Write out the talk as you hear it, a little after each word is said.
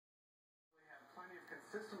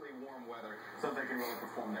consistently warm weather so they can really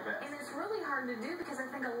perform their best. And it's really hard to do because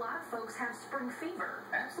I think a lot of folks have spring fever.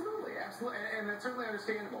 Absolutely, absolutely, and that's certainly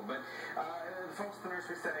understandable. But the folks at the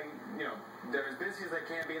nursery say, they're as busy as they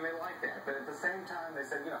can be, and they like that. But at the same time, they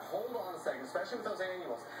said, hold on a second, especially with those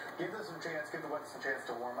annuals. Give them some chance, give the weather some chance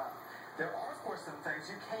to warm up. There are, of course, some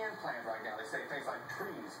things you can plant right now. They say things like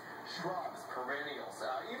trees, shrubs, perennials,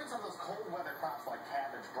 even some of those cold weather crops like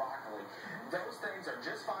cabbage, broccoli. Those things are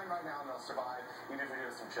just fine right now, and they'll survive even if we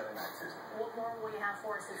do some chilly nights, Susan. What more will you have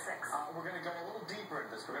for us at 6? We're going to go a little deeper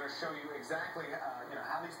into this. We're going to show you exactly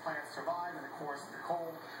how these plants survive in the course of the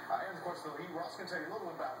cold and the course of the heat. We're also going to tell you a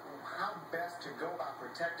little bit about how best to go about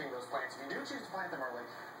protecting those plants. If you do choose to plant them early,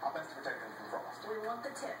 how best to protect them from frost. We want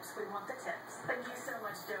the tips. We want the tips. Thank you so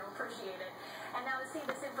much, Joe. Appreciate it. And now to see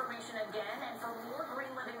this information again and for more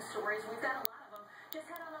green living stories, we've got a lot of them. Just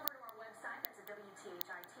head on over to our website. That's at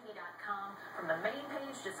WTHITV.com. From the main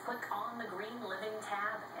page, just click on the Green Living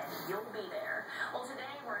tab and you'll be there. Well,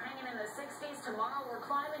 today we're hanging in the 60s. Tomorrow we're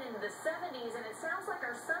climbing into the 70s, and it sounds like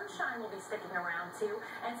our sunshine will be sticking around too.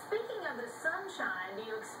 And speaking of the sunshine, do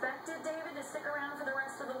you expect it, David, to stick around for the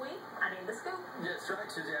rest of the week? I need the scoop. Yes, right,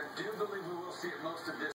 Susie. I do believe we will see it most of this